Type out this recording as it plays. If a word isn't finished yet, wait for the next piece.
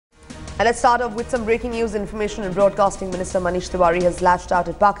And let's start off with some breaking news. Information and Broadcasting Minister Manish Tewari has lashed out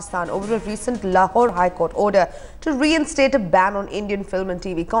at Pakistan over a recent Lahore High Court order to reinstate a ban on Indian film and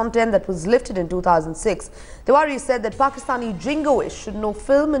TV content that was lifted in 2006. Tewari said that Pakistani jingoists should know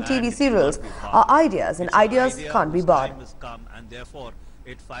film and TV serials are ideas and ideas can't be barred.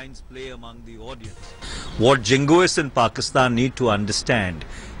 It finds play among the audience. What jingoists in Pakistan need to understand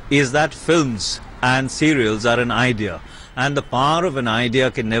is that films and serials are an idea, and the power of an idea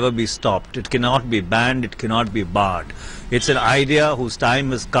can never be stopped. It cannot be banned, it cannot be barred. It's an idea whose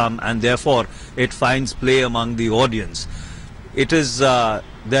time has come, and therefore it finds play among the audience. It is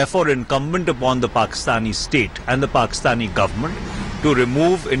therefore incumbent upon the Pakistani state and the Pakistani government to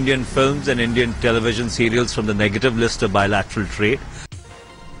remove Indian films and Indian television serials from the negative list of bilateral trade.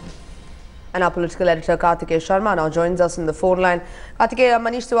 And our political editor Kartikeya Sharma now joins us in the phone line. Kartikeya,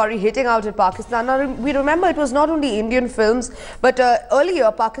 Manish Tewari hitting out at Pakistan. Now we remember it was not only Indian films, but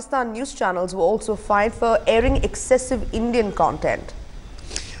earlier Pakistan news channels were also fined for airing excessive Indian content.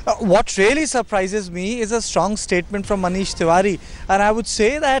 What really surprises me is a strong statement from Manish Tewari, and I would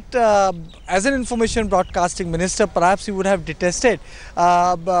say that as an information broadcasting minister, perhaps he would have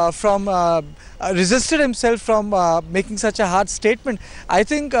resisted himself from making such a hard statement. I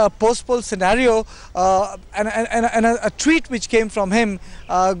think post-poll scenario and a tweet which came from him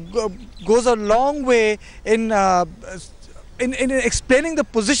goes a long way in explaining the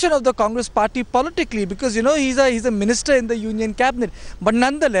position of the Congress party politically, because you know he's a minister in the union cabinet, but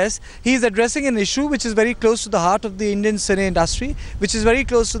nonetheless he is addressing an issue which is very close to the heart of the Indian cine industry, which is very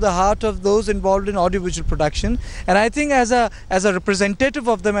close to the heart of those involved in audiovisual production. And I think as a representative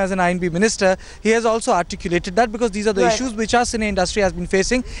of them, as an INB minister, he has also articulated that, because these are the issues which our cine industry has been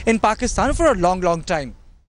facing in Pakistan for a long time.